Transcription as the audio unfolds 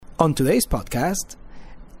On today's podcast,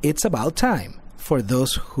 it's about time for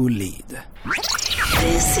those who lead.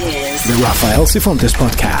 This is the Rafael Sifontes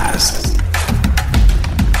Podcast.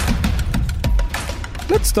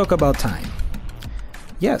 Let's talk about time.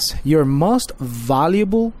 Yes, your most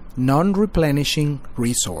valuable, non-replenishing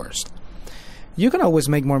resource. You can always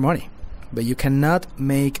make more money, but you cannot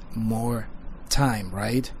make more time,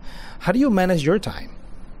 right? How do you manage your time?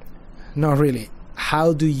 Not really.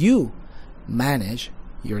 How do you manage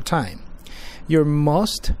your time? You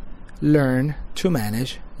must learn to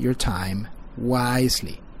manage your time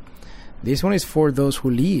wisely. This one is for those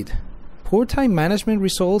who lead. Poor time management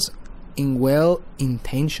results in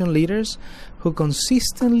well-intentioned leaders who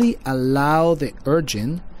consistently allow the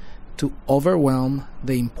urgent to overwhelm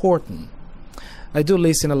the important. I do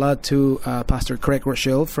listen a lot to Pastor Craig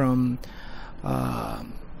Rochelle from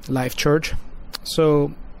Life Church.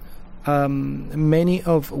 So many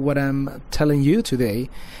of what I'm telling you today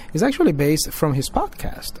is actually based from his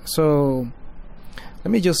podcast. So let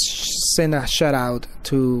me just send a shout out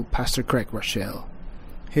to Pastor Craig Rochelle.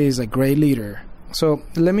 He is a great leader. So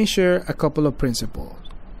let me share a couple of principles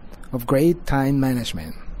of great time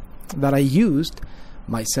management that I used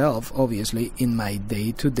myself, obviously, in my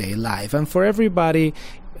day-to-day life. And for everybody,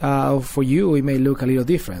 for you, it may look a little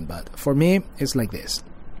different, but for me, it's like this.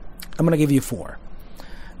 I'm going to give you 4.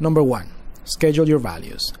 Number 1, schedule your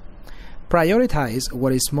values. Prioritize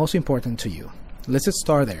what is most important to you. Let's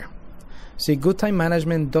start there. See, good time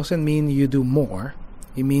management doesn't mean you do more.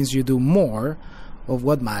 It means you do more of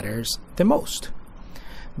what matters the most.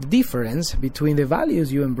 The difference between the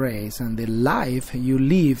values you embrace and the life you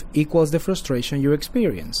live equals the frustration you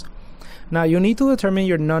experience. Now, you need to determine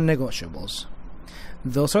your non-negotiables.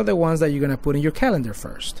 Those are the ones that you're going to put in your calendar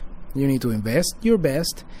first. You need to invest your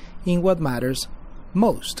best in what matters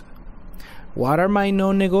most. What are my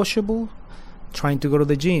non-negotiables? Trying to go to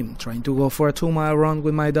the gym, trying to go for a 2-mile run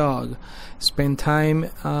with my dog, spend time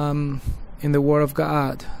in the Word of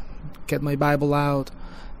God, get my Bible out,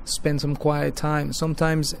 spend some quiet time.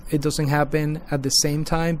 Sometimes it doesn't happen at the same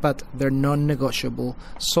time, but they're non-negotiable.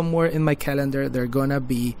 Somewhere in my calendar, they're gonna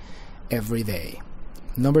be every day.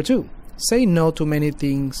 Number 2, say no to many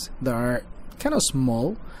things that are kind of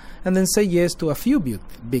small, and then say yes to a few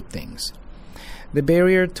big things. The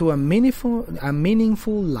barrier to a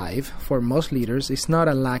meaningful life for most leaders is not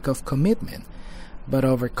a lack of commitment, but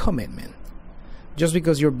overcommitment. Just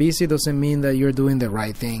because you're busy doesn't mean that you're doing the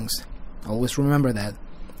right things. Always remember that.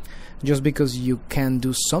 Just because you can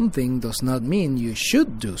do something does not mean you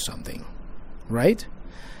should do something, right?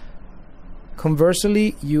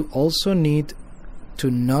 Conversely, you also need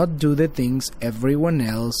to not do the things everyone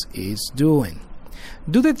else is doing.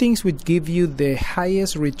 Do the things which give you the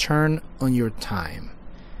highest return on your time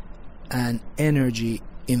and energy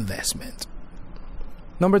investment.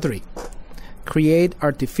 Number 3, create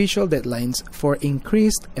artificial deadlines for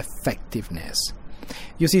increased effectiveness.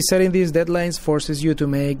 You see, setting these deadlines forces you to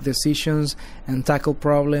make decisions and tackle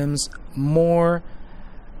problems more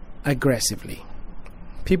aggressively.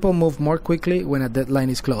 People move more quickly when a deadline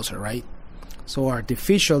is closer, right? So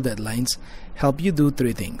artificial deadlines help you do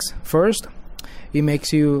 3 things. First, it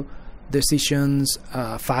makes you decisions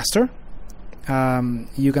faster.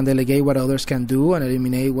 You can delegate what others can do and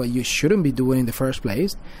eliminate what you shouldn't be doing in the first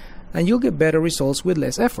place. And you'll get better results with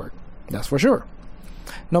less effort. That's for sure.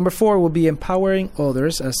 Number 4 will be empowering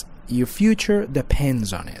others as your future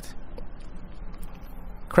depends on it.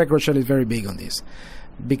 Craig Rochelle is very big on this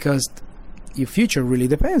because your future really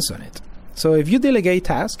depends on it. So if you delegate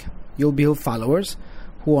tasks, you'll build followers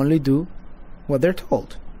who only do what they're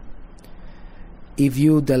told. If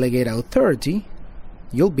you delegate authority,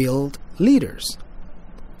 you'll build leaders.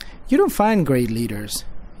 You don't find great leaders,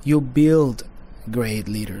 you build great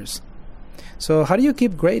leaders. So how do you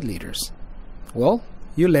keep great leaders? Well,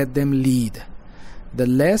 you let them lead. The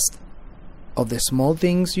less of the small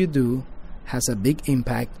things you do has a big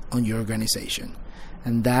impact on your organization.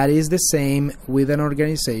 And that is the same with an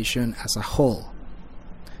organization as a whole.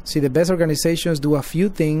 See, the best organizations do a few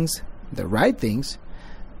things, the right things,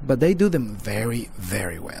 but they do them very,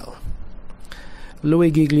 very well. Louis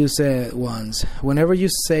Giglio said once, whenever you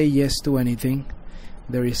say yes to anything,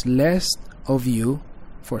 there is less of you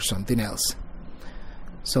for something else.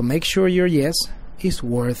 So make sure your yes is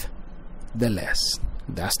worth the less.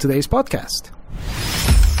 That's today's podcast.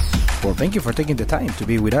 Well, thank you for taking the time to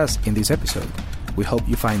be with us in this episode. We hope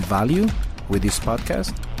you find value with this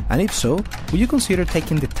podcast. And if so, will you consider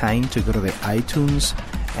taking the time to go to the iTunes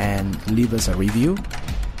and leave us a review?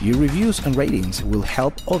 Your reviews and ratings will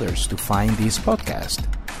help others to find this podcast.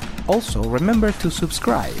 Also, remember to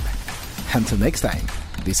subscribe. Until next time,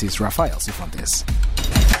 this is Rafael Sifontes.